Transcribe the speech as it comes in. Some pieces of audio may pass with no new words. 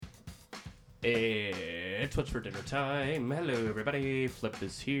It's What's for Dinner Time. Hello, everybody. Flip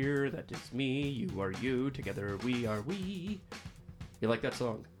is here. That is me. You are you. Together we are we. You like that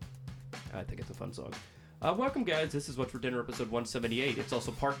song? I think it's a fun song. Welcome, guys. This is What's for Dinner, episode 178. It's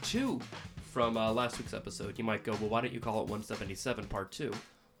also part 2 from last week's episode. You might go, well, why don't you call it 177 part 2?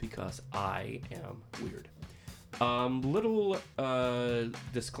 Because I am weird. Little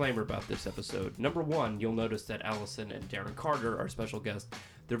disclaimer about this episode. Number one, you'll notice that Allison and Darren Carter, our special guests,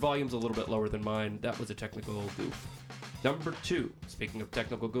 their volume's a little bit lower than mine. That was a technical goof. Number two, speaking of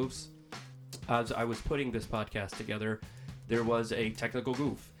technical goofs, as I was putting this podcast together, there was a technical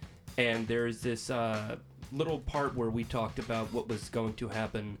goof. And there's this little part where we talked about what was going to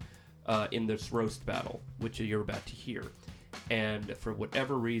happen in this roast battle, which you're about to hear. And for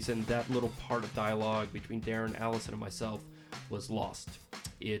whatever reason, that little part of dialogue between Darren, Allison, and myself was lost.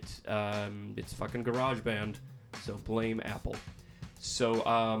 It's fucking GarageBand, so blame Apple. So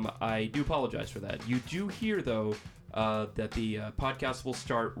I do apologize for that. You do hear, though, that the podcast will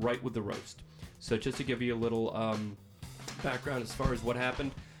start right with the roast. So just to give you a little background as far as what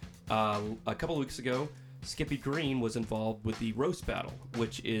happened, a couple of weeks ago, Skippy Green was involved with the Roast Battle,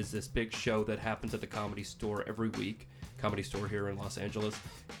 which is this big show that happens at the Comedy Store every week. Comedy Store here in Los Angeles.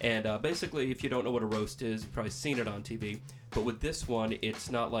 And basically, if you don't know what a roast is, you've probably seen it on TV. But with this one,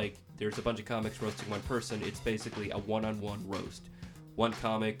 it's not like there's a bunch of comics roasting one person. It's basically a one-on-one roast. One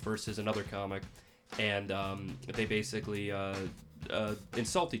comic versus another comic. And they basically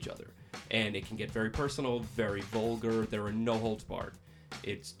insult each other. And it can get very personal, very vulgar. There are no holds barred.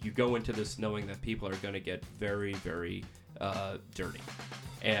 You go into this knowing that people are going to get very, very dirty.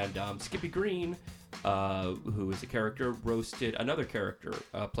 And Skippy Green, who is a character, roasted another character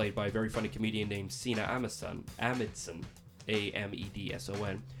played by a very funny comedian named Sina Amidson, Amedson,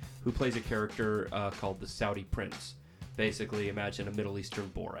 who plays a character called the Saudi Prince. Basically, imagine a Middle Eastern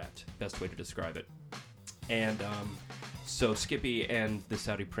Borat, best way to describe it. And so Skippy and the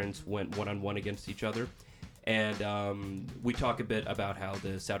Saudi Prince went one-on-one against each other. And we talk a bit about how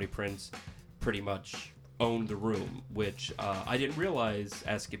the Saudi Prince pretty much owned the room, which I didn't realize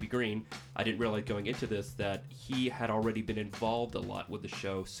as Skippy Green. I didn't realize going into this that he had already been involved a lot with the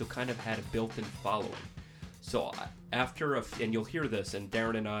show, so kind of had a built-in following. So after and you'll hear this, and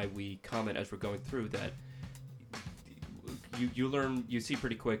Darren and I, we comment as we're going through that you see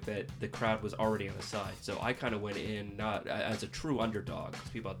pretty quick that the crowd was already on the side. So I kind of went in not as a true underdog, because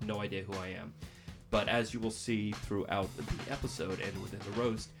people have no idea who I am. But as you will see throughout the episode and within the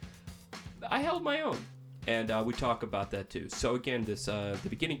roast, I held my own. And we talk about that too. So again, this the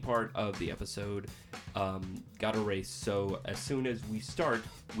beginning part of the episode got erased. So as soon as we start,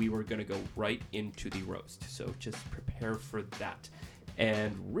 we were going to go right into the roast. So just prepare for that.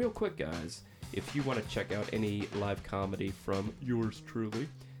 And real quick, guys, if you want to check out any live comedy from yours truly,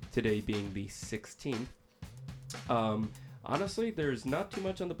 today being the 16th, honestly, there's not too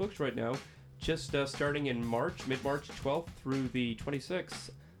much on the books right now. Just starting in mid-March 12th through the 26th,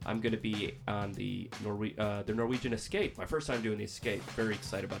 I'm going to be on the Norwegian Escape. My first time doing the Escape. Very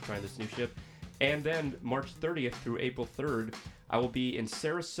excited about trying this new ship. And then March 30th through April 3rd, I will be in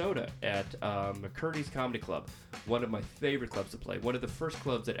Sarasota at McCurdy's Comedy Club. One of my favorite clubs to play. One of the first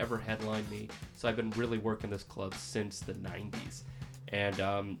clubs that ever headlined me. So I've been really working this club since the 90s.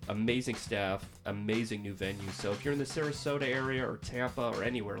 And amazing staff, amazing new venue. So if you're in the Sarasota area or Tampa or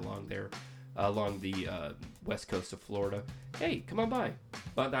anywhere along there, along the west coast of Florida, hey, come on by.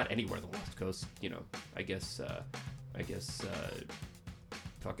 Well, not anywhere on the west coast, I guess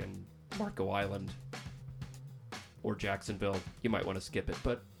fucking Marco Island or Jacksonville. You might want to skip it,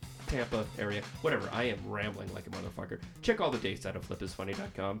 but Tampa area, whatever. I am rambling like a motherfucker. Check all the dates out of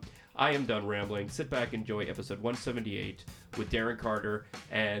flipisfunny.com. I am done rambling. Sit back, enjoy episode 178 with Darren Carter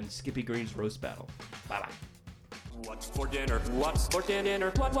and Skippy Green's Roast Battle. Bye-bye. What's for dinner? What's for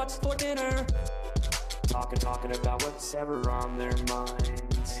dinner? What's for dinner? Talking about what's ever on their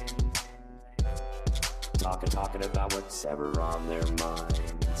minds. Talking about what's ever on their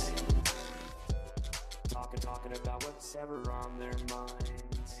minds. Talking about what's ever on their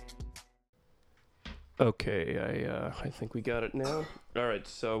minds. Okay, I think we got it now. All right,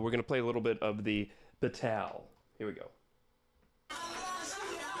 so we're gonna play a little bit of the Batal. Here we go.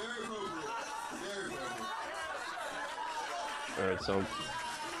 All right, so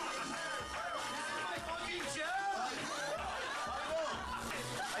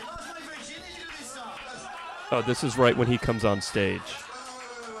this is right when he comes on stage.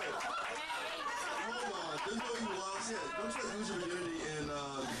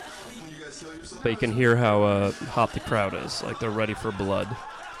 But you can hear how hot the crowd is, like they're ready for blood.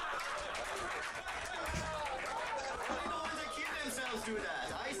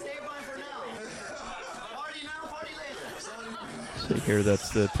 Save mine for now. Party now, party later. So here, that's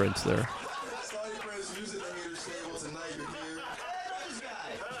the prince there. Saudi Prince, use it to meet her stable tonight. You're here. This guy.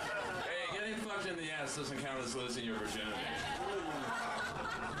 Hey, getting fucked in the ass doesn't count as losing your virginity.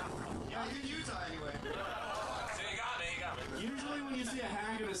 Yeah, in Utah anyway. So you got me. Usually when you see a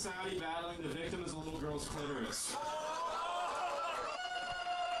hack and a Saudi battling, the victim is a little girl's clitoris.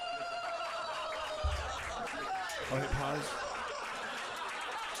 Oh, hit pause.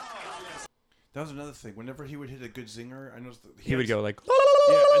 That was another thing. Whenever he would hit a good zinger, I noticed that He would go like,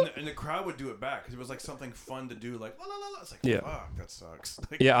 yeah, and the crowd would do it back because it was like something fun to do. Like, la la la la. It's like, Yeah. fuck, that sucks.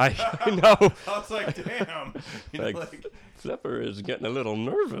 Like, yeah, I know. I was like, damn. You know, Like, like, Flipper is getting a little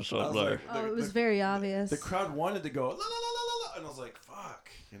nervous I up was there. like, Oh, it was very obvious. the crowd wanted to go la la la la la la, and I was like, fuck,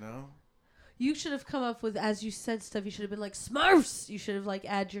 you know. You should have come up with, as you said stuff, you should have been like, Smurfs! You should have, like,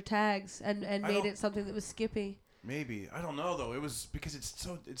 add your tags and made don't- it something that was Skippy. Maybe I don't know though. It was because it's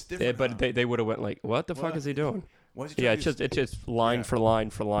Yeah, different. but now. they would have went like, what the fuck What? is he doing? Why is he Yeah, trying to it's just line Yeah. for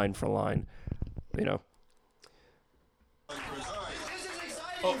line for line for line. You know. This is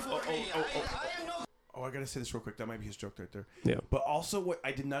exciting for me. I am no Oh, I gotta say this real quick. That might be his joke right there. Yeah. But also, what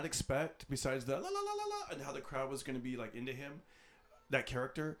I did not expect, besides the la la la la la, and how the crowd was gonna be like into him, that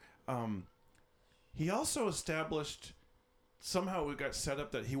character. He also established somehow it got set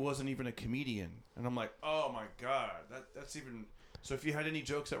up that he wasn't even a comedian, and I'm like, oh my god, that's even. So if you had any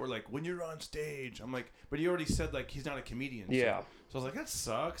jokes that were like when you're on stage, I'm like, but he already said like he's not a comedian. So, Yeah. So I was like, that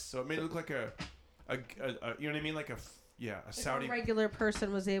sucks. So it made it look like a you know what I mean, like a Saudi. A regular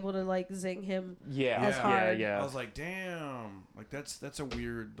person was able to, like, zing him. Yeah. As hard. I was like, damn, like that's a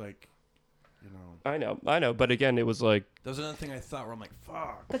weird like, you know. I know. But again, it was like, That was another thing I thought where I'm like,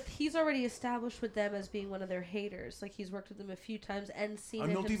 fuck. But he's already established with them as being one of their haters. Like, he's worked with them a few times and seen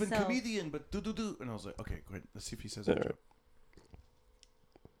I'm it not even himself. comedian, but do. And I was like, okay, go ahead. Let's see if he says All that right. joke.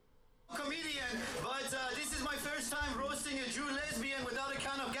 comedian, but this is my first time roasting a Jew lesbian without a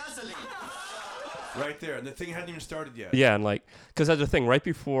can of gasoline. Right there. And the thing hadn't even started yet. yeah, and like, because that's the thing. Right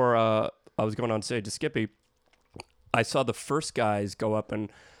before I was going on stage to Skippy, I saw the first guys go up, and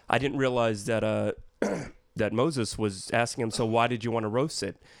I didn't realize that that Moses was asking him, so why did you want to roast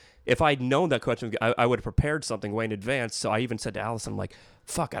it? If I'd known that question, I would have prepared something way in advance. So I even said to Allison, like,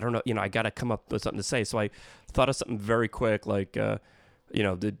 fuck, I don't know, I got to come up with something to say. So I thought of something very quick, like,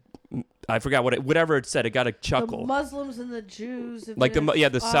 I forgot whatever it said. It got a chuckle. The Muslims and the Jews. Have Like been the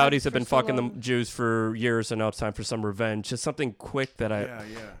at Saudis odds have for been so fucking long. the Jews for years, and now it's time for some revenge. Just something quick that I, Yeah.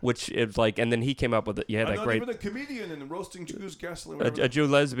 which is like, and then he came up with it. Yeah, I'm that not great even a comedian and roasting Jews gasoline. a Jew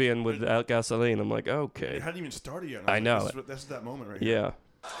lesbian without gasoline. I'm like, It okay, hadn't even started yet. And I was know like, it. This is that moment right here. yeah.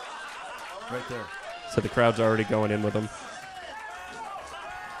 Right there. So the crowd's already going in with him.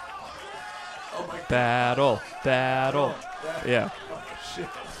 Oh my god. Battle. Yeah. Shit.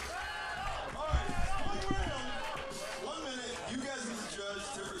 1 minute. You guys are the judge.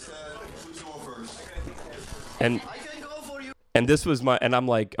 Tipper said, who's going first? And I can go for you. and this was and I'm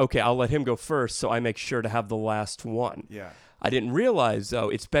like, okay, I'll let him go first, so I make sure to have the last one. Yeah. I didn't realize though,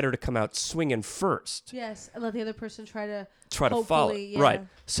 it's better to come out swinging first. Yes, and let the other person try to To follow. hopefully, yeah. Right.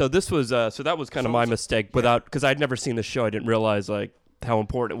 So this was so that was kind of my mistake without, because I'd never seen the show. I didn't realize like how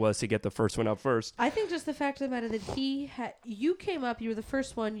important it was to get the first one out first. I think just the fact of the matter that you came up, you were the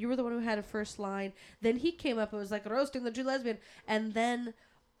first one, you were the one who had a first line. Then he came up and was like roasting the Jew lesbian, and then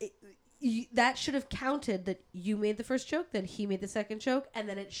that should have counted that you made the first joke, then he made the second joke, and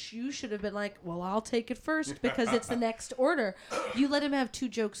then you should have been like, well, I'll take it first because it's the next order. You let him have two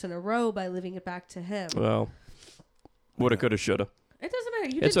jokes in a row by leaving it back to him. Well, woulda, coulda, shoulda. It doesn't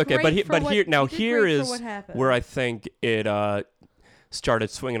matter. You It's did okay, great but for what- here now you did here great for is what happened. where I think it started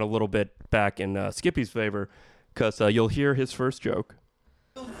swinging a little bit back in Skippy's favor, because you'll hear his first joke.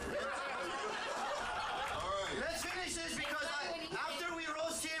 Let's finish this because after we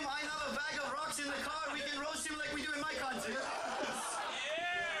roast him, I have a bag of rocks in the car. We can roast him like we do in my country.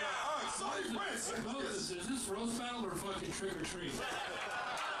 Moses, is this roast battle or fucking trick or treat?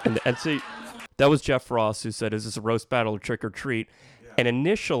 And see, that was Jeff Ross who said, is this a roast battle or trick or treat? And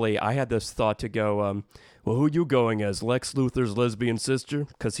initially, I had this thought to go, well, who are you going as? Lex Luthor's lesbian sister?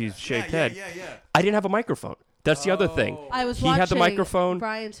 Because he's shaved head. Yeah. I didn't have a microphone. That's the other thing. I was he watching. had the microphone.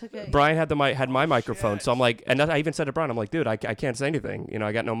 Brian took it. Brian had had my microphone. shit. So I'm like, and I even said to Brian, I'm like, dude, I can't say anything.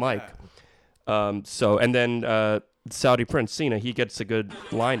 I got no mic. Yeah. So, and then Saudi Prince Cena, he gets a good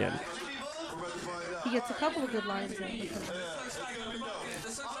line in. He gets a couple of good lines in. This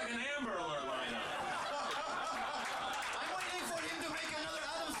looks like an Amber Alert lineup. I'm waiting for him to make another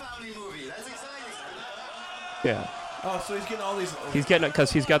Addams Family movie. That's exciting. Yeah. Oh, so he's getting all these. He's getting it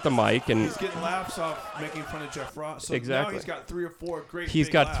because he's got the mic and He's getting laughs off making fun of Jeff Ross. So Exactly. now he's got 3 or 4 great. he's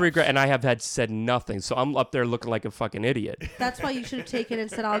big got laughs. 3 great, and I have had said nothing, so I'm up there looking like a fucking idiot. That's why you should have taken it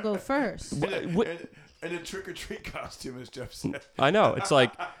and said, I'll go first. And a trick or treat costume, as Jeff said. I know. It's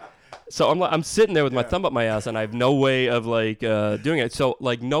like, so I'm sitting there with my thumb up my ass, and I have no way of like doing it. So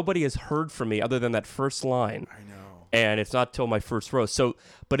like nobody has heard from me other than that first line. I know. And it's not till my first roast. So,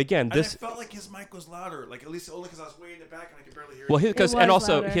 but again, And this I felt like his mic was louder, like at least only because I was way in the back and I could barely hear. well, it. because It and was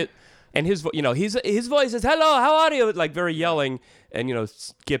also louder. his you know his voice is hello, how are you? Like very yelling, and you know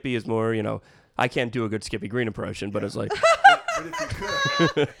Skippy is more I can't do a good Skippy Green impression, but it's like. But if you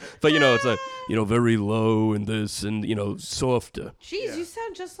could, But it's like very low and this and softer. Jeez, you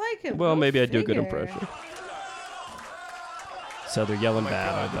sound just like him. Well, Go maybe I do a good figure. impression. So they're yelling oh my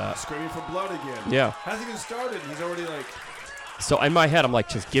bad. I God, bet. screaming for blood again. Yeah. Hasn't even started. He's already like. So in my head, I'm like,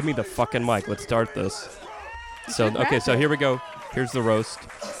 just give me the fucking mic. Let's start this. So okay, so here we go. Here's the roast.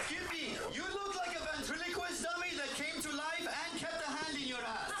 Skippy, you look like a ventriloquist dummy that came to life and kept a hand in your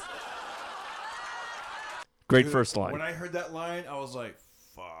ass. Great Dude, first line. When I heard that line, I was like,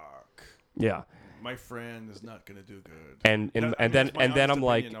 "Fuck, Yeah. my friend is not gonna do good." And That- I mean, then that's my and then honest I'm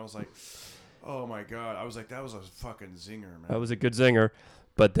like, opinion. I was like, "Oh my God!" I was like, "That was a fucking zinger, man." that was a good zinger.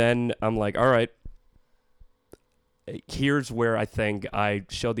 But then I'm like, all right. Here's where I think I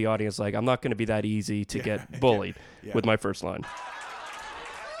showed the audience like I'm not going to be that easy to get bullied Yeah. with my first line.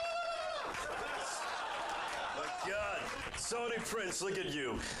 My God, Sony Prince, look at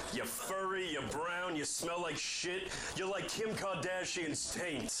you. You furry, you brown, you smell like shit. You're like Kim Kardashian's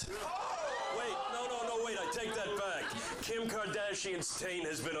taint. Wait, no, wait, I take that back. Kim Kardashian's taint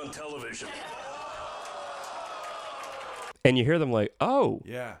has been on television. And you hear them like, oh,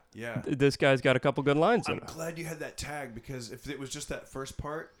 Yeah, yeah. this guy's got a couple good lines in I'm it. glad you had that tag because if it was just that first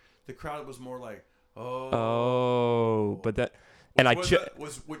part, the crowd was more like, "Oh." Oh, but that, and I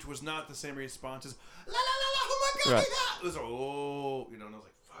which was not the same response as "La la la la." Oh my God! Right. It was oh, and I was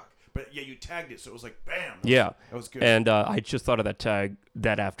like, "Fuck!" But yeah, you tagged it, so it was like, "Bam!" yeah, that was good. And I just thought of that tag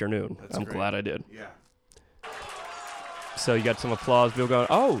that afternoon. That's I'm great. glad I did. Yeah. So you got some applause. People going,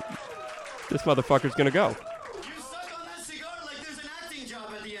 oh, this motherfucker's gonna go. You suck on that cigar like there's an acting job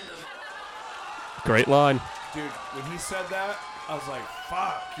at the end of it. Great line. Dude, when he said that, I was like,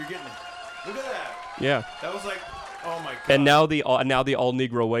 "Fuck, you're getting it." Look at that. Yeah. That was like, oh my God. And now the all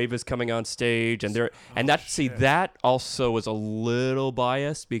Negro wave is coming on stage, and that also was a little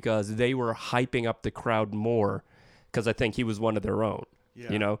biased because they were hyping up the crowd more because I think he was one of their own.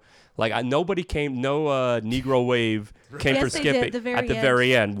 Yeah. Like nobody came, no Negro wave came Yes, for they Skippy did, the very at the end.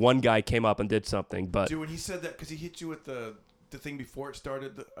 very end. One guy came up and did something, but Dude, when he said that, because he hit you with the thing before it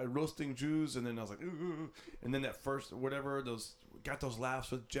started, roasting Jews, and then I was like, ooh, and then that first, whatever, got those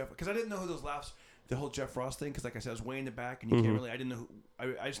laughs with Jeff, because I didn't know who those laughs, the whole Jeff Ross thing, because like I said, I was way in the back, and you can't really, I didn't know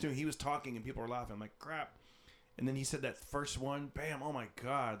I just knew he was talking, and people were laughing. I'm like, crap. And then he said that first one, bam, oh my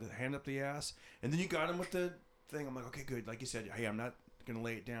God, the hand up the ass, and then you got him with the thing. I'm like, okay, good. Like you said, hey, I'm not gonna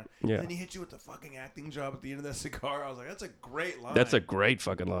lay it down. Yeah. And then he hit you with the fucking acting job at the end of that cigar. I was like, that's a great line. that's a great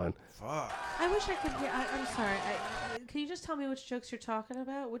fucking line. Fuck. I wish I could hear. I'm sorry. Can you just tell me which jokes you're talking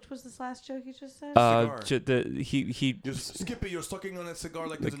about? Which was this last joke you just said? He Skippy, you're sucking on that cigar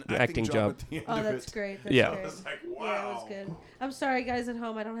like there's an The acting acting job job. at the end Oh, of that's it. great. That's Yeah. great. I was like, Yeah, it wow. was good. I'm sorry, guys at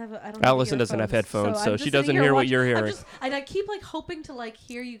home. I don't have. Allison doesn't have headphones, so I'm she just doesn't sitting hear what watching- you're hearing. And I keep hoping to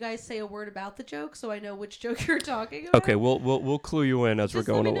hear you guys say a word about the joke, so I know which joke you're talking about. Okay, we'll clue you in as Just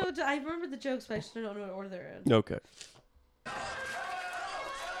we're going let me along. know. I remember the jokes, but I just don't know what order they're in. Okay.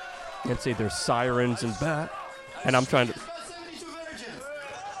 Let's see, there's sirens and bat, and I'm trying to. About 72 virgins.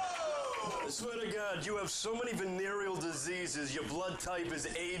 I swear to God, you have so many venereal diseases, your blood type is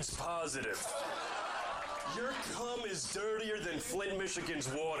AIDS positive. Your cum is dirtier than Flint, Michigan's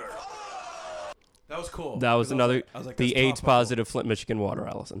water. That was cool. That was 'Cause another I was like, the that's AIDS topical. positive Flint, Michigan water,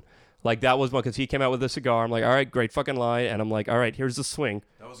 Allison. Like that was one because he came out with a cigar. I'm like, all right, great fucking line, and I'm like, all right, here's the swing.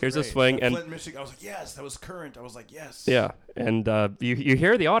 That was Here's great. the swing, That and Flint, Michigan. I was like, yes, that was current. I was like, yes. yeah, and you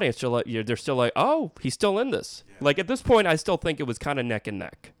hear the audience, they're still like, oh, he's still in this. Like at this point, I still think it was kind of neck and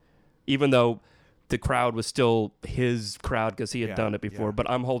neck, even though the crowd was still his crowd because he had Yeah, done it before. yeah. But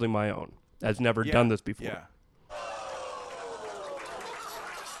I'm holding my own. I've never Yeah, done this before. Yeah.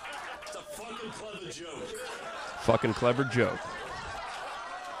 It's a fucking clever joke. Fucking clever joke.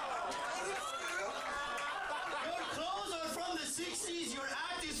 Your clothes are from the 60s, your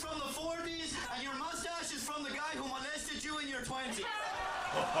act is from the 40s, and your mustache is from the guy who molested you in your 20s.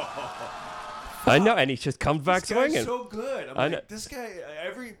 I know, and he just comes back This guy's swinging. so good. I'm I like, know. this guy,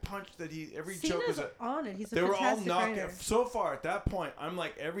 every punch that every joke Cena's is on it. He's a they were all fantastic knockout. writer. So far at that point, I'm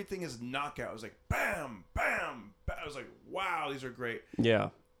like, everything is knockout. I was like, bam, bam, bam. I was like, wow, these are great. Yeah.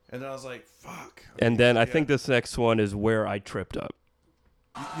 And then I was like, fuck. And then I think this next one is where I tripped up.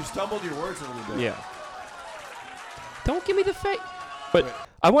 You stumbled your words a little bit. Yeah. Don't give me the fake. But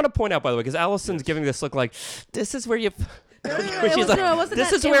I want to point out, by the way, because Allison's giving this look like, this is where you... She's like,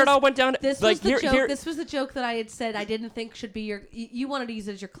 this is where it all went down. This like, was the joke. This was the joke that I had said I didn't think should be your... You wanted to use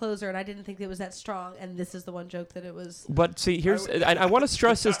it as your closer, and I didn't think it was that strong, and this is the one joke that it was... But see, here's... I want to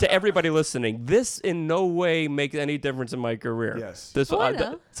stress this to everybody listening. This in no way makes any difference in my career. Yes. This, I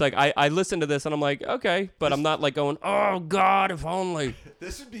know. It's like, I listen to this, and I'm like, okay, but I'm not like going, oh, God, if only...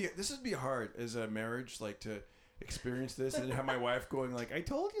 This would be hard as a marriage, like, to experience this and have my wife going like, I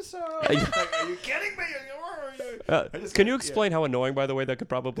told you so. Like, are you kidding me? Can you explain how annoying, by the way, that could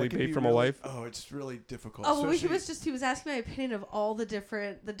probably be from a wife? Oh, it's really difficult. Oh, well, he was asking my opinion of all the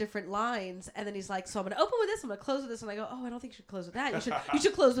different lines, and then he's like, so I'm gonna open with this, I'm gonna close with this, and I go, oh, I don't think you should close with that. You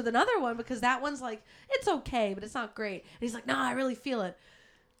should close with another one because that one's like, it's okay, but it's not great. And he's like, nah, I really feel it.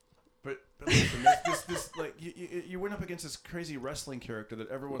 But listen, this like you went up against this crazy wrestling character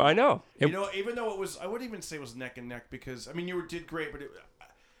that everyone. I know. Even though it was, I wouldn't even say it was neck and neck because I mean you did great, but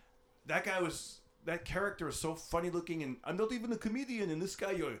that character was so funny looking, and I'm not even a comedian, and this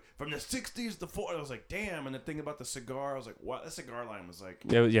guy you're from the '60s, the '40s. I was like, damn. And the thing about the cigar, I was like, what? That cigar line was like,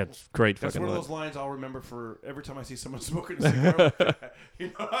 yeah, it's great. That's fucking one of those lines I'll remember for every time I see someone smoking a cigar.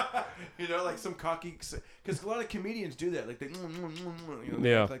 you know, like some cocky, because a lot of comedians do that, like they,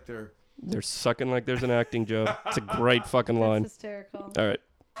 they act like they're sucking like there's an acting job. It's a great fucking line. That's hysterical. All right.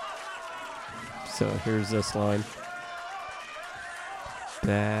 So here's this line.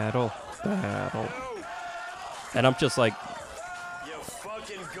 Battle. And I'm just like, you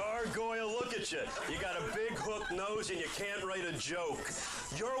fucking gargoyle, look at you. You got a big hook nose and you can't write a joke.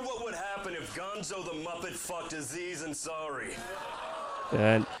 You're what would happen if Gonzo the Muppet fucked Aziz Ansari.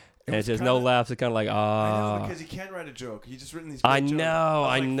 and it's just no laughs. It's kind of like, I know, because he can't write a joke. He's just written these. I jokes.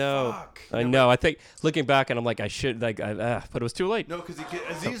 know. Fuck. I know. I think looking back, and I'm like, I should but it was too late. No, because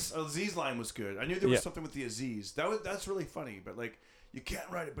Aziz line was good. I knew there was something with the Aziz. That's really funny, but like. You can't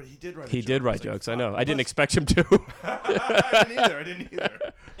write it, but he did write. He did write jokes. I know. I didn't expect him to. I didn't either.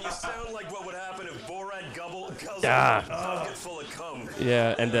 You sound like what would happen if Borat guzzled bucket full of cum.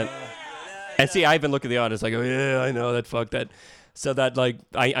 Yeah, and then, and see, I even look at the audience like, oh yeah, I know that. Fuck that. So that like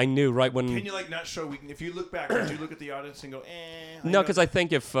I knew right when. Can you like not show weakness? If you look back, would you look at the audience and go, No, because I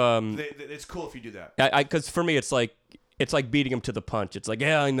think if it's cool if you do that. Because for me it's like beating him to the punch. It's like,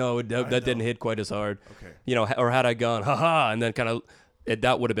 yeah, I know that didn't hit quite as hard. Okay. You know, or had I gone, haha, and then kind of.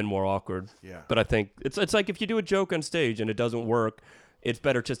 That would have been more awkward. Yeah. But I think it's like if you do a joke on stage and it doesn't work, it's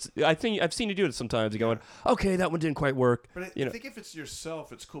better just. I think I've seen you do it sometimes. You're going, okay, that one didn't quite work. But I think if it's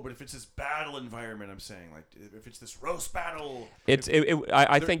yourself, it's cool. But if it's this battle environment, I'm saying, like, if it's this roast battle,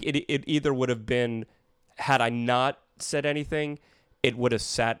 I think it either would have been, had I not said anything, it would have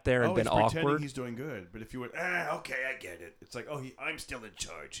sat there and been awkward. He's doing good, but if you would, okay, I get it. It's like, I'm still in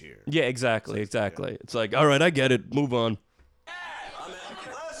charge here. Yeah, exactly. It's like, all right, I get it. Move on.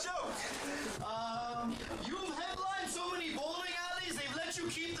 Last joke. You've headlined so many bowling alleys, they've let you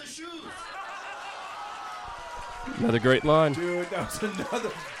keep the shoes. Another great line. Dude, that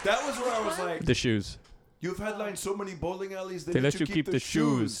was where I was like, the shoes. You've headlined so many bowling alleys, they let you keep the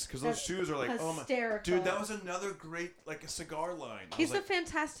shoes. Because those shoes are like, hysterical. Oh my. Dude, that was another great, like a cigar line. He's a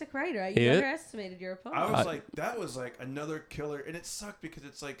fantastic writer. You underestimated your opponent. I was like, that was like another killer. And it sucked because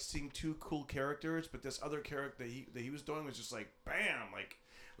it's like seeing two cool characters, but this other character that he was doing was just like, bam.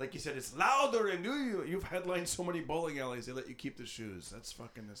 Like you said, it's louder and you've headlined so many bowling alleys, they let you keep the shoes. That's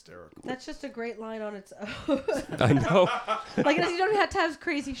fucking hysterical. That's just a great line on its own. I know. Like, you don't have to have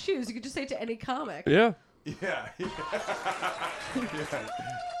crazy shoes. You could just say it to any comic. Yeah. Yeah. I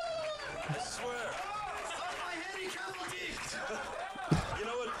swear. You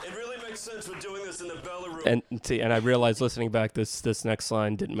know what? It really makes sense we're doing this in the Bella Room. And I realized listening back, this next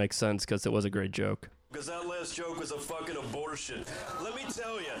line didn't make sense because it was a great joke. Because that last joke was a fucking abortion. Let me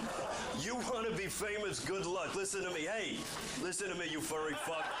tell you, you want to be famous, good luck. Listen to me. Hey, listen to me, you furry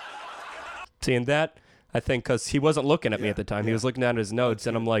fuck. Seeing that, I think, because he wasn't looking at me at the time. He was looking at his notes,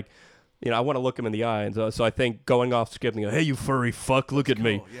 and I'm like, I want to look him in the eye. And so I think going off script and go, hey, you furry fuck, look at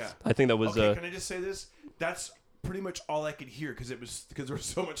me. Yeah. I think that was... Okay, can I just say this? That's pretty much all I could hear because there was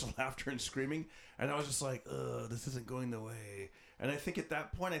so much laughter and screaming. And I was just like, this isn't going the way. And I think at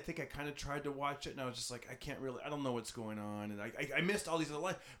that point, I kind of tried to watch it. And I was just like, I don't know what's going on. And I missed all these other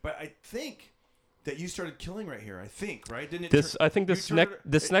lines. But I think... that you started killing right here, I think, right? Didn't it? I think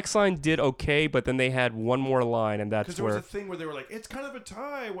this next line did okay, but then they had one more line, and that's where... Because there was a thing where they were like, it's kind of a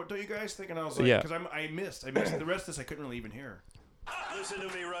tie. What don't you guys think? And I was like, because I missed. The rest of this I couldn't really even hear. Listen to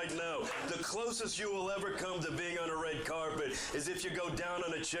me right now. The closest you will ever come to being on a red carpet is if you go down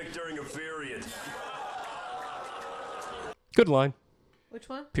on a chick during a period. Good line. Which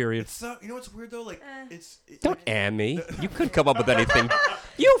one? Period. It's you know what's weird though? Like Don't me. You couldn't come up with anything.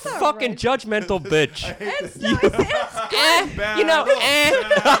 You fucking judgmental bitch. It's good. You know,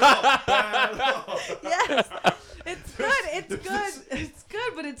 Yes. It's good. It's good. It's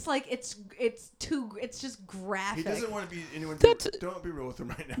good, but it's like it's just graphic. He doesn't want to be anyone. Don't be real with him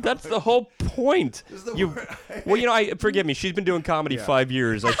right now. That's the whole point. Well, you know, forgive me. She's been doing comedy 5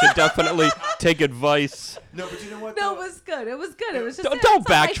 years. I should definitely take advice. No, but you know what? No, it was good. It was good. It was just. Don't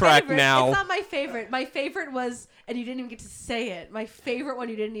backtrack now. It's not my favorite. My favorite was, and you didn't even get to say it. My favorite one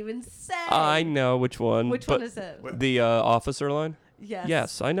you didn't even say. I know which one. Which one is it? The officer line. Yes.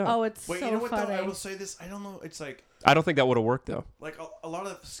 Yes, I know. Oh, it's Wait, so you know what? funny. Though? I will say this. I don't know. It's like. I don't think that would have worked though. Like a lot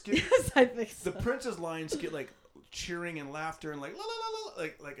of Skip. Yes, I think so. The Prince's lines get like cheering and laughter and like la la la la,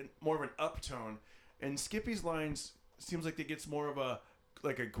 like more of an uptone, and Skippy's lines seems like it gets more of a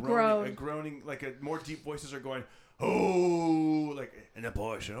groaning, like a more deep voices are going oh, like an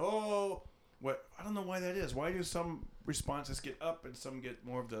abortion, oh. What, I don't know why that is. Why do some responses get up and some get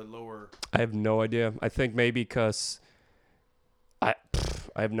more of the lower? I have no idea. I think maybe because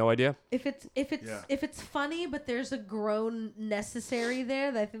I have no idea. If it's funny, but there's a groan necessary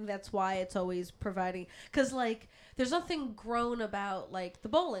there, I think that's why it's always providing. Because like, there's nothing groan about like the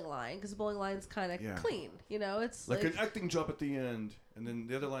bowling line, because the bowling line's kind of clean. You know, it's like an acting job at the end, and then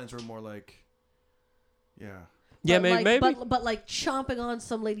the other lines were more like, yeah, but maybe. But like chomping on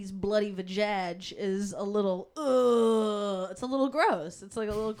some lady's bloody vajaj is a little, it's a little gross. It's like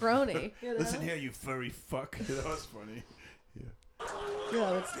a little groany. You know? Listen here, you furry fuck. That was funny.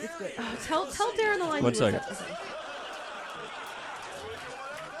 Yeah, it's good. Oh, tell Darren the line. 1 second.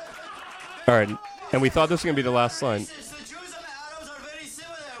 All right, and we thought this was gonna be the last line. The Jews and the Arabs are very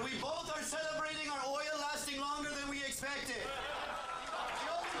similar. We both are celebrating our oil lasting longer than we expected.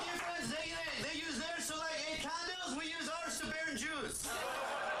 The only difference, they use theirs to light 8 candles. We use ours to burn Jews.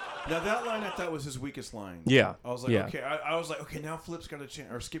 Now that line I thought was his weakest line. Yeah. I was like, okay. I was like, okay, now Flip's got a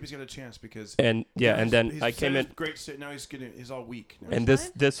chance, or Skippy's got a chance because. And then I came in. Great. Now he's all weak. Now. And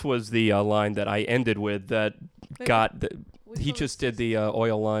this was the line that I ended with that he just did the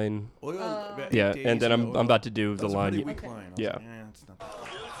oil line. Yeah, and then I'm about to do the line. Weak line. Yeah. Yeah,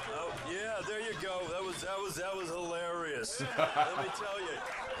 there you go. That was hilarious. Let me tell you,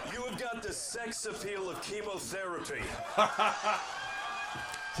 you have got the sex appeal of chemotherapy.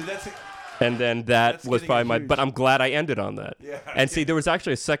 See, that's it. And then that was probably my. But I'm glad I ended on that. Yeah. And see, there was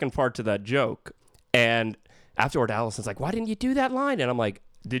actually a second part to that joke, and afterward, Allison's like, "Why didn't you do that line?" And I'm like,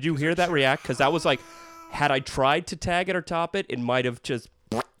 "Did you hear that react?" Because that was like, had I tried to tag it or top it, it might have just.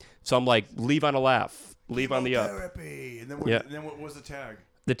 So I'm like, leave on a laugh, leave on the up. And then what was the tag?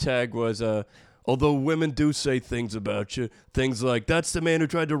 The tag was, although women do say things about you, things like, "That's the man who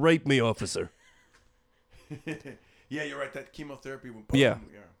tried to rape me, officer." Yeah, you're right. That chemotherapy. Yeah.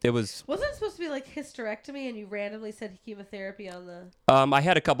 It was. Wasn't it supposed to be like hysterectomy, and you randomly said chemotherapy on the? I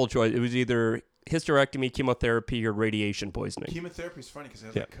had a couple choices. It was either hysterectomy, chemotherapy, or radiation poisoning. Chemotherapy is funny because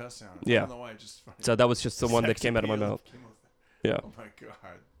it has a cuss sound. Yeah. I don't know why. It's just funny. So that was just the one that came out of my mouth. Yeah. Oh my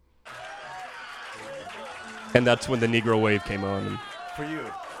god. And that's when the Negro Wave came on. And, For you.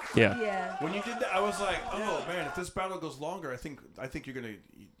 Yeah. Yeah. When you did that, I was like, oh man, if this battle goes longer, I think you're gonna,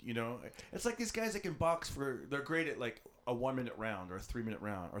 you know, it's like these guys that can box they're great at like a 1 minute round or a 3 minute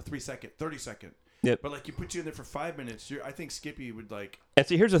round or 30 second. Yep. But like you put you in there for 5 minutes, I think Skippy would like. And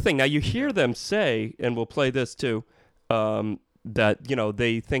see, here's the thing. Now you hear them say, and we'll play this too, that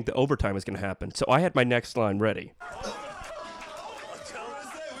they think the overtime is going to happen. So I had my next line ready.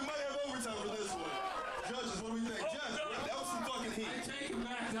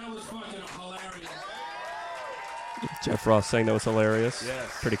 Jeff Ross saying that was hilarious.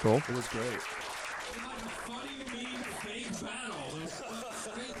 Yes. Pretty cool. It was great.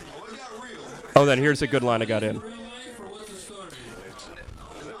 Oh, then here's a good line I got in. Unofficially,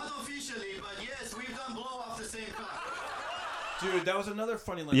 but yes, we've done blow off the same cock. Dude, that was another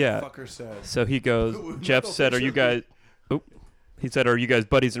funny line Yeah. the fucker said. So he goes, Jeff said, "Are you guys?" He said, "Are you guys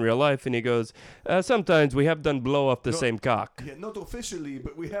buddies in real life?" And he goes, "Sometimes we have done blow off the same cock." Yeah, not officially,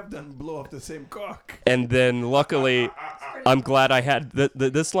 but we have done blow off the same cock. And then luckily, I'm glad I had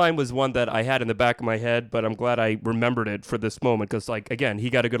this line was one that I had in the back of my head, but I'm glad I remembered it for this moment because, like, again, he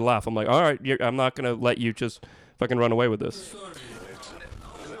got a good laugh. I'm like, all right, I'm not gonna let you just fucking run away with this.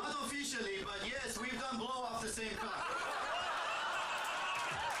 Unofficially, but yes, we've done blow off the same cock.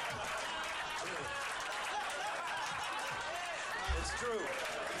 It's true.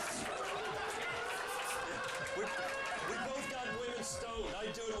 We both got women stuck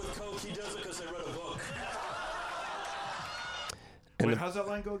because I read a book. Wait, how's that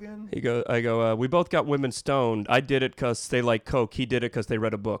line go again? I go, we both got women stoned. I did it because they like coke. He did it because they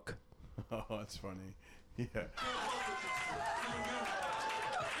read a book. Oh, that's funny. Yeah. It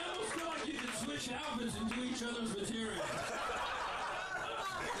almost feel like you could switch outfits and do each other's material.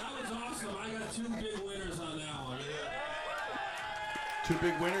 That was awesome. I got 2 big winners on that one. 2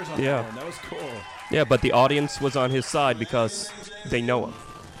 big winners on Yeah. that one. That was cool. Yeah, but the audience was on his side because they know him.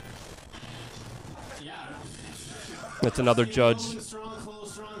 Yeah. That's another judge. Strong,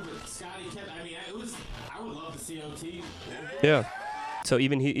 close, strong, but Scotty kept. I mean, I would love to see OT. Yeah. So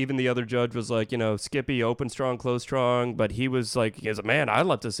even the other judge was like, Skippy open strong, close strong, but he was like, man, I'd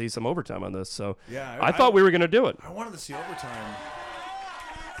love to see some overtime on this. So Yeah, I thought we were gonna do it. I wanted to see overtime.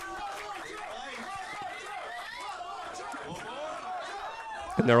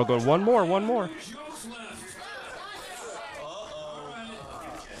 And they're all going, one more. Jokes left.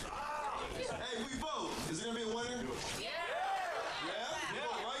 Hey, we vote. Is there gonna be a winner? Yeah.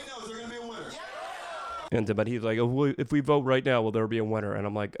 Right now, is there gonna be a winner? But he's like, if we vote right now, will there be a winner? And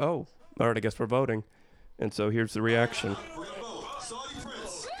I'm like, oh, all right, I guess we're voting. And so here's the reaction. We're gonna vote. Saudi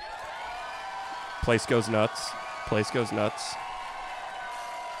Prince. Place goes nuts.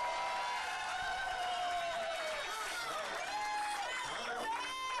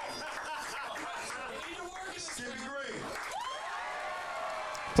 Skippy Green.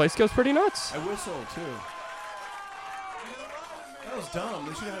 Place goes pretty nuts. I whistled too. That was dumb.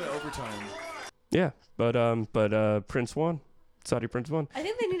 They should have had it overtime. Yeah, but Prince won. Saudi Prince won. I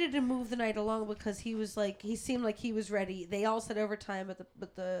think they needed to move the night along because he seemed like he was ready. They all said overtime,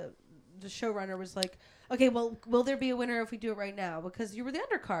 but the showrunner was like, okay, well, will there be a winner if we do it right now? Because you were the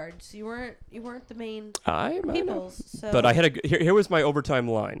undercards. You weren't the main peoples. So. But I had here was my overtime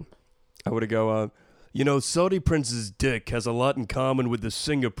line. I would go, Saudi Prince's dick has a lot in common with the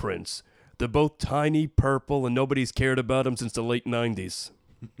Singer Prince. They're both tiny, purple, and nobody's cared about them since the late 90s.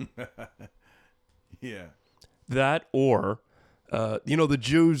 Yeah. That or, the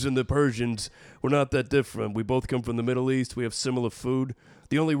Jews and the Persians, we're not that different. We both come from the Middle East. We have similar food.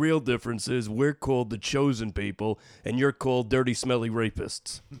 The only real difference is we're called the chosen people, and you're called dirty, smelly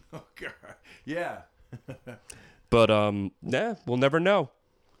rapists. Oh, God. Yeah. But, we'll never know.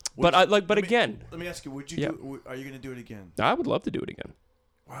 Again, let me ask you, would you are you going to do it again? I would love to do it again.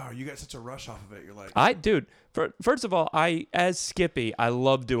 Wow, you got such a rush off of it. You're like, First of all, as Skippy, I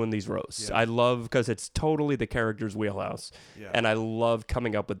love doing these roasts. Yeah. I love because it's totally the character's wheelhouse, Yeah. and I love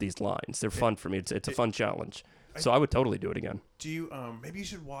coming up with these lines. They're fun for me. It's a fun challenge. So I would totally do it again. do you maybe you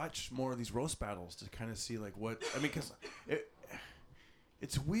should watch more of these roast battles to kind of see like what I mean, because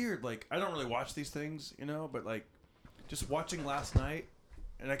it's weird. Like I don't really watch these things, but like just watching last night,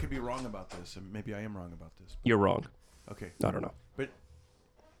 and I could be wrong about this, and maybe I am wrong about this. You're wrong. Okay, I don't know. but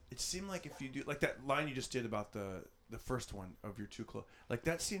it seemed like if you do like that line you just did about the first one of your too close, like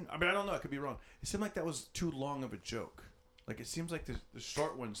that seemed. I mean, I don't know. I could be wrong. It seemed like that was too long of a joke. Like it seems like the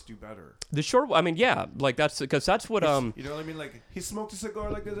short ones do better. The short, I mean, yeah, like that's because that's what You know what I mean? Like he smoked a cigar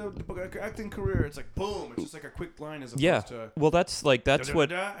like the acting career. It's like boom. It's just like a quick line as opposed to. Well, that's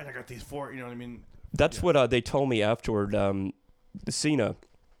what. And I got these 4. You know what I mean? That's what they told me afterward. Cena,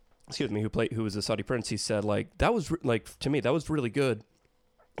 who was the Saudi Prince, he said like that was to me that was really good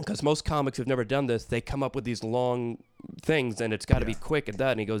because most comics who've never done this, they come up with these long things and it's got to be quick and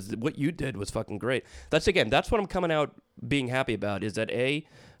that. And he goes, what you did was fucking great. That's what I'm coming out being happy about is that A,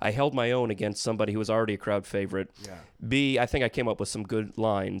 I held my own against somebody who was already a crowd favorite. Yeah. B, I think I came up with some good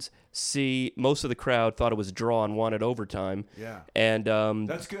lines. C, most of the crowd thought it was a draw and wanted overtime. Yeah. And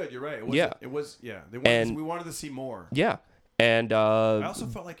that's good. You're right. It was. We wanted to see more. Yeah. And I also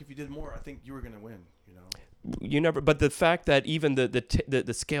felt like if you did more, I think you were going to win. But the fact that even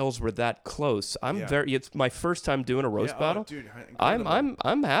the scales were that close, it's my first time doing a roast battle. Dude,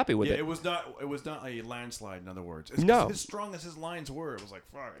 I'm happy with it. It was not a landslide. In other words, no. As strong as his lines were, it was like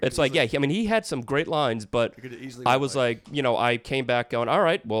fuck. It's like I mean, he had some great lines, but I was like, I came back going, all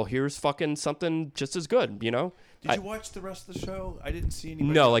right, well, here's fucking something just as good, Did you watch the rest of the show? I didn't see any.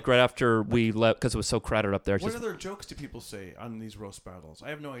 No, like right after we left because it was so crowded up there. What other jokes do people say on these roast battles? I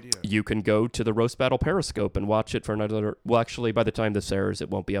have no idea. You can go to the Roast Battle Periscope and watch it for another. Well, actually, by the time this airs, it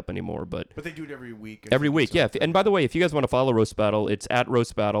won't be up anymore. But they do it every week. Every week, yeah. And by the way, if you guys want to follow Roast Battle, it's at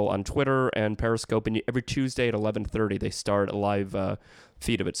Roast Battle on Twitter and Periscope. And every Tuesday at 11:30, they start a live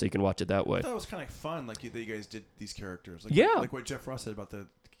feed of it, so you can watch it that way. I thought it was kind of fun, that you guys did these characters. Like what Jeff Ross said about the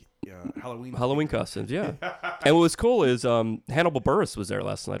Halloween costumes, yeah. And what was cool is Hannibal Buress was there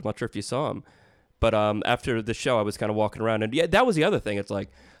last night. I'm not sure if you saw him, But after the show, I was kind of walking around, and yeah, that was the other thing. It's like,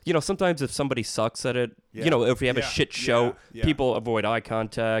 sometimes if somebody sucks at it, if you have a shit show, people avoid eye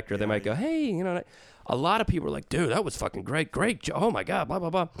contact, or they might go, hey, a lot of people are like, dude, that was fucking great, oh my god, blah blah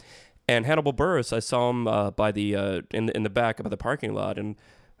blah. And Hannibal Buress, I saw him by the in the back of the parking lot, and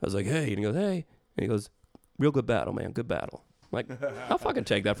I was like, hey, and he goes, hey, and he goes, real good battle, man, good battle. I'm like, I'll fucking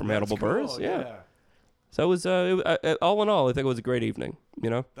take that from Hannibal Buress, yeah. So it was all in all, I think it was a great evening.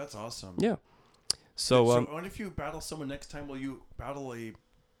 That's awesome. Yeah. So what if you battle someone next time? Will you battle a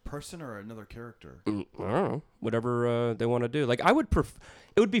person or another character? I don't know. Whatever they want to do. Like I would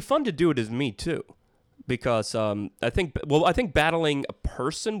it would be fun to do it as me too, because I think battling a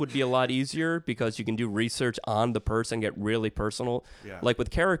person would be a lot easier because you can do research on the person, get really personal. Yeah. Like with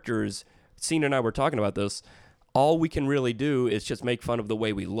characters, Cena and I were talking about this. All we can really do is just make fun of the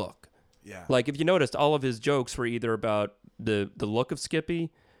way we look. Yeah. Like if you noticed, all of his jokes were either about the look of Skippy,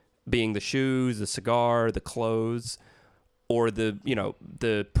 being the shoes, the cigar, the clothes, or the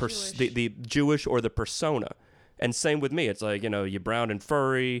Jewish or the persona. And same with me. It's like, you're brown and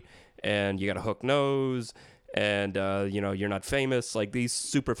furry, and you got a hook nose, and you're not famous. Like these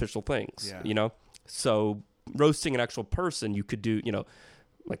superficial things. Yeah. So roasting an actual person, you could do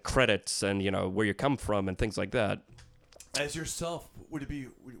like credits and where you come from and things like that. As yourself, would it be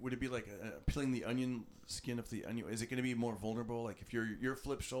like peeling the onion skin of the onion? Is it going to be more vulnerable? Like if you're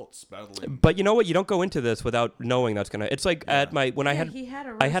Flip Schultz battling. But you know what? You don't go into this without knowing that's gonna. It's like at my I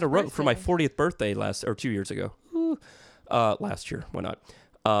had a roast for my 40th birthday 2 years ago. Last year, why not?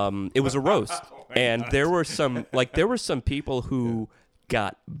 It was a roast, and there were some people who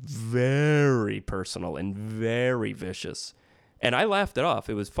got very personal and very vicious, and I laughed it off.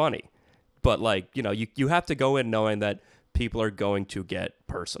 It was funny, but you have to go in knowing that people are going to get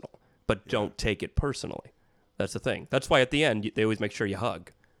personal, but don't take it personally. That's the thing. That's why at the end they always make sure you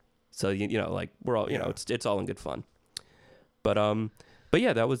hug. So we're all it's all in good fun. But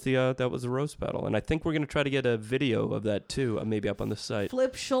yeah, that was the roast battle, and I think we're gonna try to get a video of that too, maybe up on the site.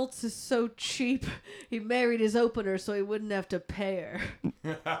 Flip Schultz is so cheap. He married his opener so he wouldn't have to pay her.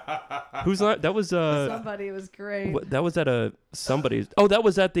 Who's that? That was somebody. It was great. That was at somebody's. Oh, that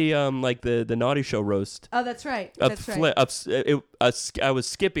was at the the Naughty Show roast. Oh, that's right. Right. I was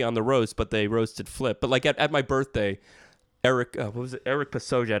Skippy on the roast, but they roasted Flip. But like at my birthday, Eric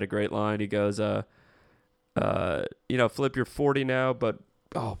Pasoja had a great line. He goes, Flip, you're 40 now, but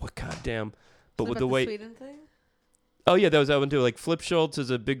what goddamn. But with the way. Sweden thing? Oh yeah, that was that one too. Like Flip Schultz is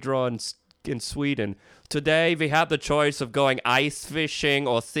a big draw in Sweden. Today we had the choice of going ice fishing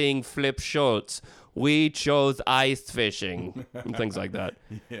or seeing Flip Schultz. We chose ice fishing and things like that.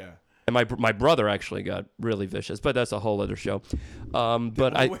 Yeah. And my brother actually got really vicious, but that's a whole other show.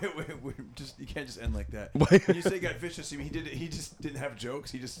 But wait, you can't just end like that. When you say he got vicious, you mean he just didn't have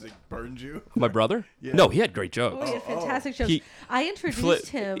jokes? He just burned you? My brother? Yeah. No, he had great jokes. Oh, he had fantastic jokes. I introduced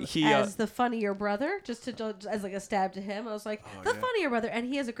him as the funnier brother, just as like a stab to him. I was like, funnier brother, and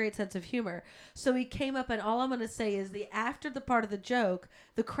he has a great sense of humor. So he came up, and all I'm going to say is after the part of the joke,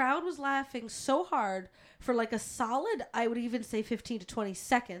 the crowd was laughing so hard for like a solid, I would even say 15 to 20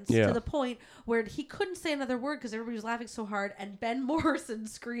 seconds, to the point where he couldn't say another word because everybody was laughing so hard, and Ben Morrison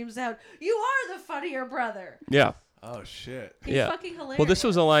screams out, "You are the funnier brother!" Yeah. Oh, shit. He's fucking hilarious. Well, this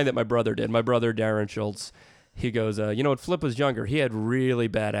was a line that my brother did. My brother, Darren Schultz, he goes, when Flip was younger, he had really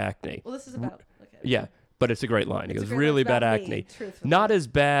bad acne. Well, this is about... Okay. Yeah. But it's a great line. He goes, really bad acne. Not as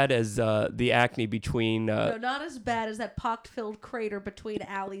bad as the acne between... No, not as bad as that pock-filled crater between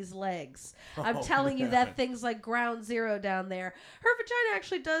Allie's legs. I'm telling you, that thing's like ground zero down there. Her vagina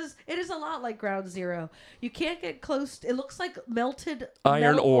actually does... It is a lot like ground zero. You can't get close... It looks like melted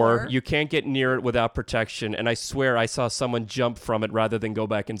iron ore. You can't get near it without protection. And I swear I saw someone jump from it rather than go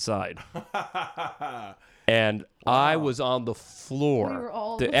back inside. And I was on the floor. We were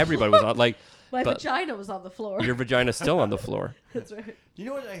all everybody was on... like. My vagina was on the floor. Your vagina's still on the floor. That's right. You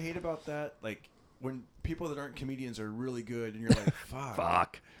know what I hate about that? Like, when people that aren't comedians are really good, and you're like,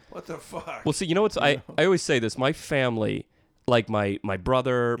 fuck. What the fuck? Well, see, you know what's... I always say this. My family, like my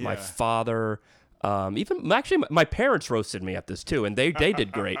brother, my father, even... Actually, my parents roasted me at this, too, and they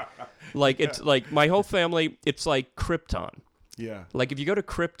did great. Like, it's like my whole family, it's like Krypton. Yeah. Like, if you go to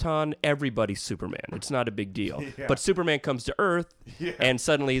Krypton, everybody's Superman. It's not a big deal. Yeah. But Superman comes to Earth, and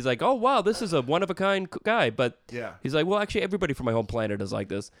suddenly he's like, oh, wow, this is a one-of-a-kind guy. But he's like, well, actually, everybody from my home planet is like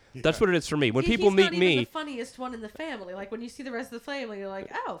this. Yeah. That's what it is for me. When people meet me... He's not even the funniest one in the family. Like, when you see the rest of the family, you're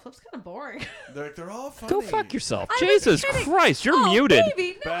like, oh, Flip's kind of boring. They're all funny. Go fuck yourself. Jesus Christ, you're muted.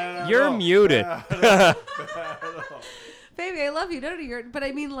 Baby, no. You're muted. Baby, I love you. No, but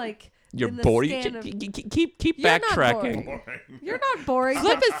I mean, like... You're in the boring. span of- Keep You're not backtracking. boring. You're not boring.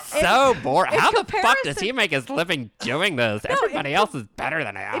 Flip but is so boring. in How the fuck does comparison- he make his living doing this? No, Everybody else is better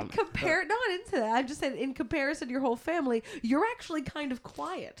than I am. Not into that. I'm just saying, in comparison to your whole family, you're actually kind of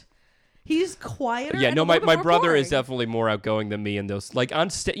quiet. He's quieter. Yeah, and no, a my little bit more brother is boring. definitely more outgoing than me in those. Like on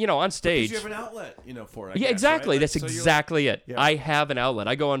stage, on Because stage. you have an outlet, for it. I Yeah, guess, exactly. right? That's So you're like- exactly it. Yeah. I have an outlet.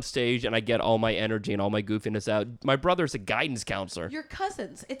 I go on stage and I get all my energy and all my goofiness out. My brother's a guidance counselor. Your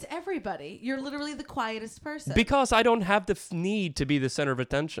cousins. It's everybody. You're literally the quietest person. Because I don't have the need to be the center of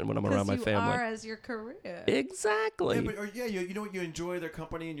attention when I'm around my you family. are as your career. Exactly. Yeah, but you know what? You enjoy their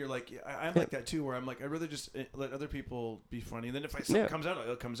company, and you're like, I'm like that too. Where I'm like, I'd rather just let other people be funny, and then if something comes out,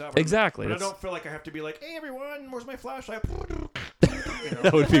 it comes out. Exactly. But I don't feel like I have to be like, hey everyone, where's my flashlight?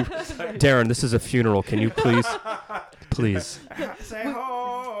 That would be Darren. This is a funeral. Can you please, say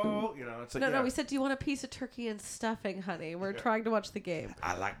ho? It's like, No, we said, do you want a piece of turkey and stuffing, honey? We're trying to watch the game.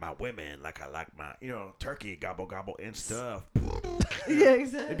 I like my women like I like my, turkey gobble gobble and stuff. Yeah,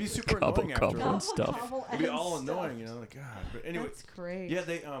 exactly. It'd be super Gobble, annoying gobble after. and stuff. Gobble It'd be and all stuff. annoying, Like God. But anyway, That's great. yeah,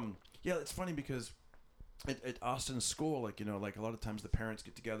 they it's funny because at Austin's school, like a lot of times the parents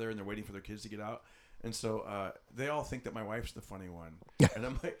get together and they're waiting for their kids to get out. And so they all think that my wife's the funny one, and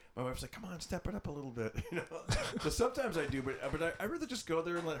I'm like, my wife's like, "Come on, step it up a little bit," So sometimes I do, but I rather just go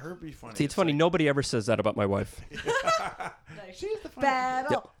there and let her be funny. See, it's funny. Nobody ever says that about my wife. She's the funny.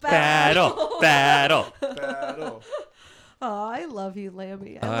 Battle. Battle. Battle. Oh, I love you,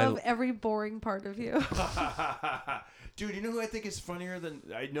 Lammy. I love every boring part of you. Dude, you know who I think is funnier than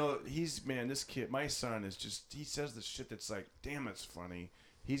I know? This kid, my son is just, he says the shit that's like, damn, that's funny.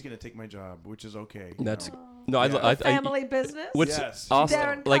 He's gonna take my job, which is okay. That's know? no. I Family business. What's Yes. Austin?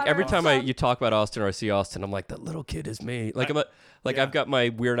 Darren Like every Conner. time you talk about Austin or I see Austin, I'm like, that little kid is me. Like I've got my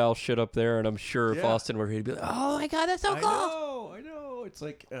Weird Al shit up there, and I'm sure if Yeah. Austin were here, he'd be like, oh my god, that's so cool. I know. It's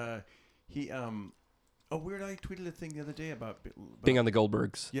like Weird Al tweeted a thing the other day about Being on the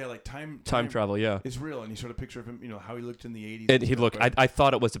Goldbergs. yeah, like time Travel, yeah. is real, and he showed a picture of him, how he looked in the 80s. And he looked. I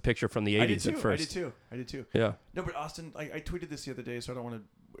thought it was a picture from the 80s at first. I did too. Yeah. No, but Austin, I tweeted this the other day, so I don't want to.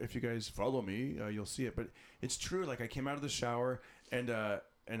 If you guys follow me, you'll see it. But it's true. Like I came out of the shower and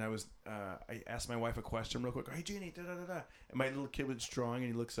I was I asked my wife a question real quick. Hey Jeannie, da da da da. And my little kid was drawing,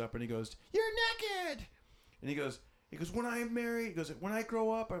 and he looks up and he goes, "You're naked." And he goes, "When I'm married, he goes, when I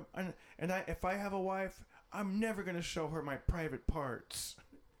grow up, if I have a wife, I'm never gonna show her my private parts."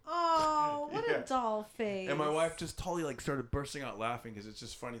 Oh, what Yeah. a doll face. And my wife just totally started bursting out laughing because it's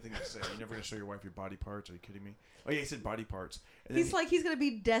just a funny thing to say. You're never gonna show your wife your body parts? Are you kidding me? Oh yeah, he said body parts. And then He's gonna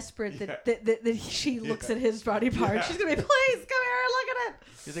be desperate that, Yeah. that she looks at his body parts. Yeah. She's gonna be, please come here and look at it.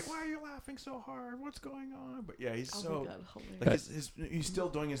 He's like, "Why are you laughing so hard? What's going on?" But yeah, he's Oh so my God, hilarious. like he's still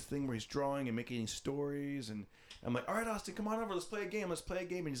doing his thing where he's drawing and making stories, and I'm like, "All right, Austin, come on over, let's play a game,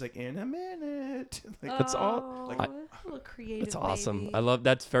 And he's like, "In a minute." Like, That's all. Oh, Like, a little creative. That's awesome. baby. I love.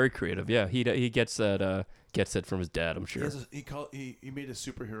 That's very creative. Yeah, he gets that. Gets it from his dad. I'm sure. he made a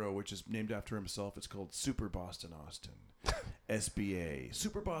superhero which is named after himself. It's called Super Boston Austin, SBA,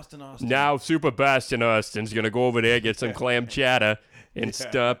 Super Boston Austin. Now, Super Boston Austin's gonna go over there, get some clam chowder, and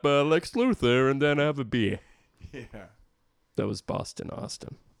stop Lex Luthor, and then have a beer. Yeah. That was Boston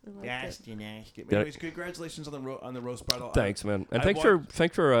Austin. I like it. Anyways, congratulations on the roast battle. Thanks, man, and I thanks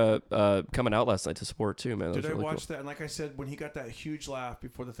for coming out last night to support too, man. That Did was I really watch cool. that? And like I said, when he got that huge laugh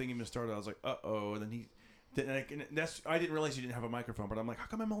before the thing even started, I was like, "Uh-oh!" And then I didn't realize he didn't have a microphone, but I'm like, "How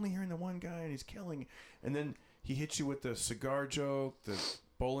come I'm only hearing the one guy and he's killing?" And then he hits you with the cigar joke, the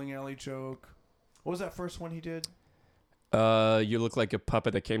bowling alley joke. What was that first one he did? You look like a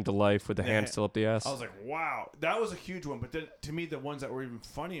puppet that came to life with the hand still up the ass. I was like, "Wow, that was a huge one." But then, to me, the ones that were even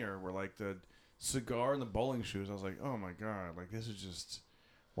funnier were like the cigar and the bowling shoes. I was like, "Oh my god, like this is just."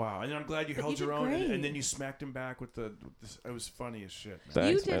 Wow, and I'm glad you But held you your did own, and great. then you smacked him back with this. It was funny as shit. Man.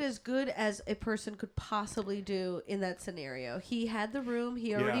 Thanks, You did man. as good as a person could possibly do in that scenario. He had the room.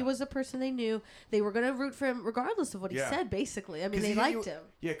 He already Yeah. was the person they knew. They were going to root for him regardless of what he Yeah. said, basically. I mean, 'Cause they he hit liked you- him.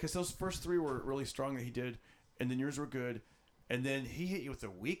 Yeah, because those first three were really strong that he did, and then yours were good. And then he hit you with a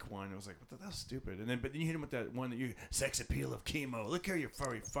weak one. I was like, that's stupid. But then you hit him with that one that you sex appeal of chemo. Look here, you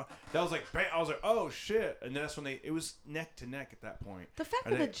furry fuck. That was like, bam. I was like, oh shit. And that's when it was neck to neck at that point. The fact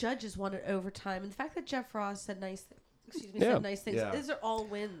And that the judges wanted overtime, and the fact that Jeff Ross said nice things. Yeah. Said nice things. Yeah. These are all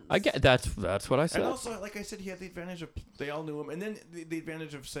wins. I get that's what I said. And also, like I said, he had the advantage of they all knew him, and then the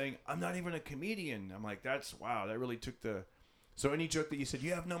advantage of saying, "I'm not even a comedian." I'm like, that's wow. That really took the. So any joke that you said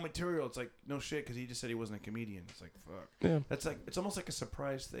you have no material, it's like no shit because he just said he wasn't a comedian. It's like fuck. Yeah. That's like it's almost like a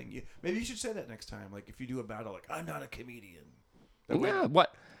surprise thing. Maybe you should say that next time. Like if you do a battle, like I'm not a comedian. That way- Yeah,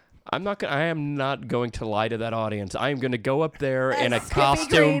 what? I'm not. I am not going to lie to that audience. I am going to go up there in a Skippy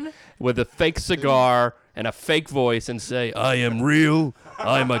costume Green. with a fake cigar and a fake voice and say, "I am real.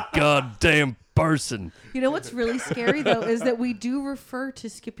 I'm a goddamn person." You know what's really scary though is that we do refer to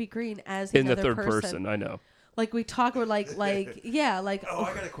Skippy Green as In the another third person, I know. Like we talk, we're like yeah, like. Oh,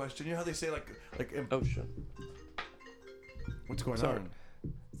 I got a question. You know how they say like Oh shit! what's going Sorry. on?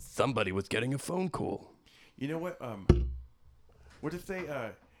 Somebody was getting a phone call. You know what? What if they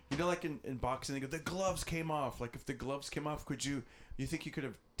you know, like in boxing, they go, the gloves came off. Like if the gloves came off, you think you could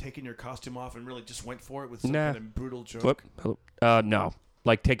have taken your costume off and really just went for it with some kind of brutal joke? Whoop. No.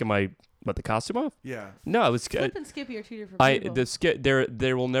 Like taking the costume off? Yeah. No, it was. Flip and Skippy are two different people.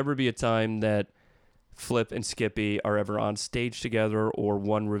 There will never be a time that Flip and Skippy are ever on stage together or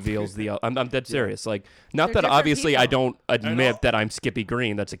one reveals the other. I'm dead serious. Like, not They're that different obviously I people. don't admit that I'm Skippy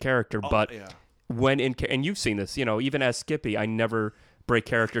Green. That's a character, but yeah. when and you've seen this, you know, even as Skippy, I never break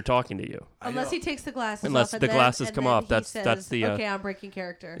character talking to you. Unless he takes the glasses Unless off. the glasses come off, he that's says, the. okay, I'm breaking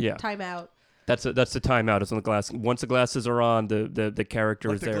character. Yeah. Time out. That's the timeout. It's on the glass. Once the glasses are on, the character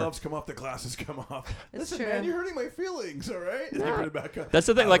Like is the there. gloves come off, the glasses come off. It's Listen, true. man, you're hurting my feelings. All right. And they put it back on. That's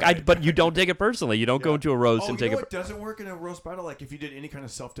the thing. All Like right. but you don't take it personally. You don't go into a roast and you take know it. what doesn't work in a roast battle? Like if you did any kind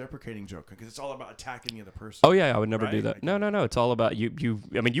of self-deprecating joke, because it's all about attacking the other person. Oh yeah, I would never do Right? that. Like- No. It's all about you.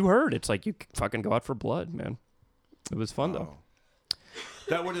 I mean, you heard. It's like you fucking go out for blood, man. It was fun though. Oh.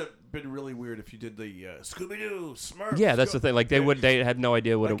 That would have been really weird if you did the Scooby-Doo Smurf. Yeah, that's the thing. Like they had no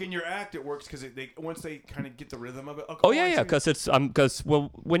idea what. Like in your act, it works because they once they kind of get the rhythm of it. Oh I yeah, see. because it's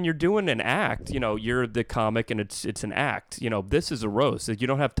when you're doing an act, you know, you're the comic and it's an act. You know, this is a roast. You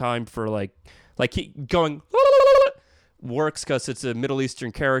don't have time for like going works because it's a Middle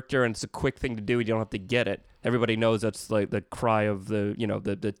Eastern character and it's a quick thing to do. You don't have to get it. Everybody knows that's like the cry of the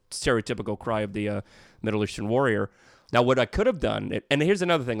the stereotypical cry of the Middle Eastern warrior. Now, what I could have done, and here's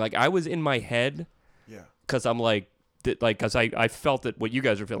another thing, like I was in my head, Yeah. because I'm because I felt that what you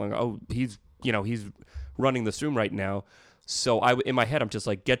guys are feeling. Oh, he's running this room right now. So in my head, I'm just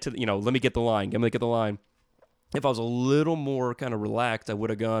like, let me get the line. Let me get the line. If I was a little more kind of relaxed, I would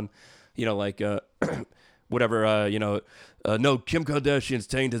have gone, whatever, no, Kim Kardashian's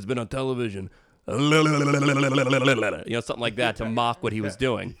taint has been on television. Something like that to mock what he was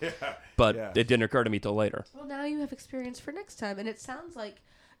doing. Yeah. But Yeah. it didn't occur to me till later. Well, now you have experience for next time, and it sounds like,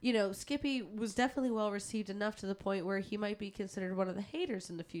 Skippy was definitely well received enough to the point where he might be considered one of the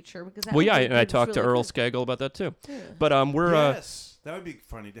haters in the future. Because that And I talked to Earl Skagel about that too. Yeah. But we're Yes, that would be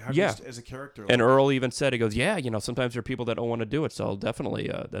funny to have yeah. you as a character. And Earl even said, he goes, yeah, sometimes there are people that don't want to do it, so I'll definitely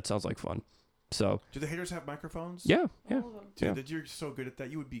that sounds like fun. So do the haters have microphones? yeah. Dude, that you're so good at that.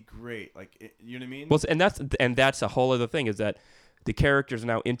 You would be great. Like, you know what I mean? Well, and that's a whole other thing is that the characters are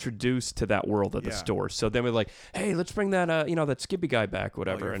now introduced to that world at the Yeah. store. So then we're like, hey, let's bring that that Skippy guy back, Oh,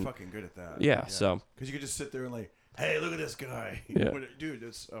 whatever. you're and fucking good at that. yeah, so because you could just sit there and like, hey, look at this guy. Yeah. Dude,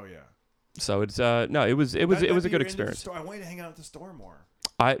 this. Oh yeah. so it's no, it was a good experience. I want you to hang out at the store more.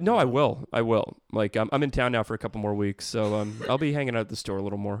 I will. Like I'm in town now for a couple more weeks, so I'll be hanging out at the store a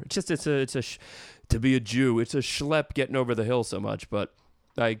little more. It's just to be a Jew, it's a schlep getting over the hill so much, but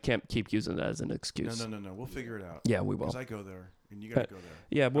I can't keep using that as an excuse. No. We'll figure it out. Yeah, we will. Because I go there, and you gotta go there.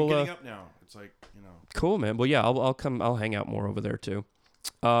 Yeah, I'm well, getting up now. It's like, cool, man. Well, yeah, I'll come. I'll hang out more over there too.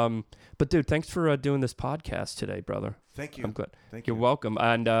 But dude, thanks for doing this podcast today, brother. Thank you. I'm good. Thank You're you. welcome.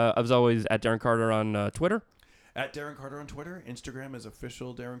 And as always, at Darren Carter on Twitter. At Darren Carter on Twitter. Instagram is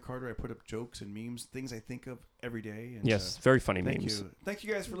official Darren Carter. I put up jokes and memes, things I think of every day. And, Yes, very funny thank memes. you. Thank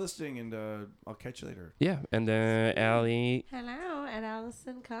you guys for listening, and I'll catch you later. Yeah, and Allie. Hello, at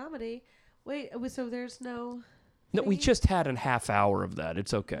Allison Comedy. Wait, so there's no... No, we thingy? just had a half hour of that.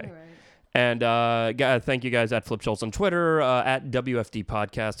 It's okay. All right. And thank you guys at Flip Schultz on Twitter, at WFD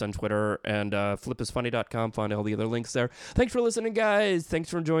Podcast on Twitter, and flipisfunny.com. Find all the other links there. Thanks for listening, guys. Thanks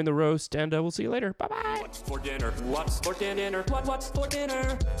for enjoying the roast, and we'll see you later. Bye-bye. What's for dinner? What's for dinner? What's for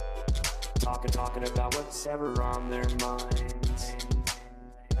dinner? Talking about what's ever on their minds.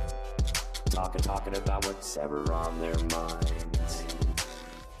 Talking about what's ever on their minds.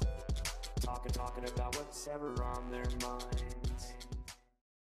 Talking about what's ever on their minds.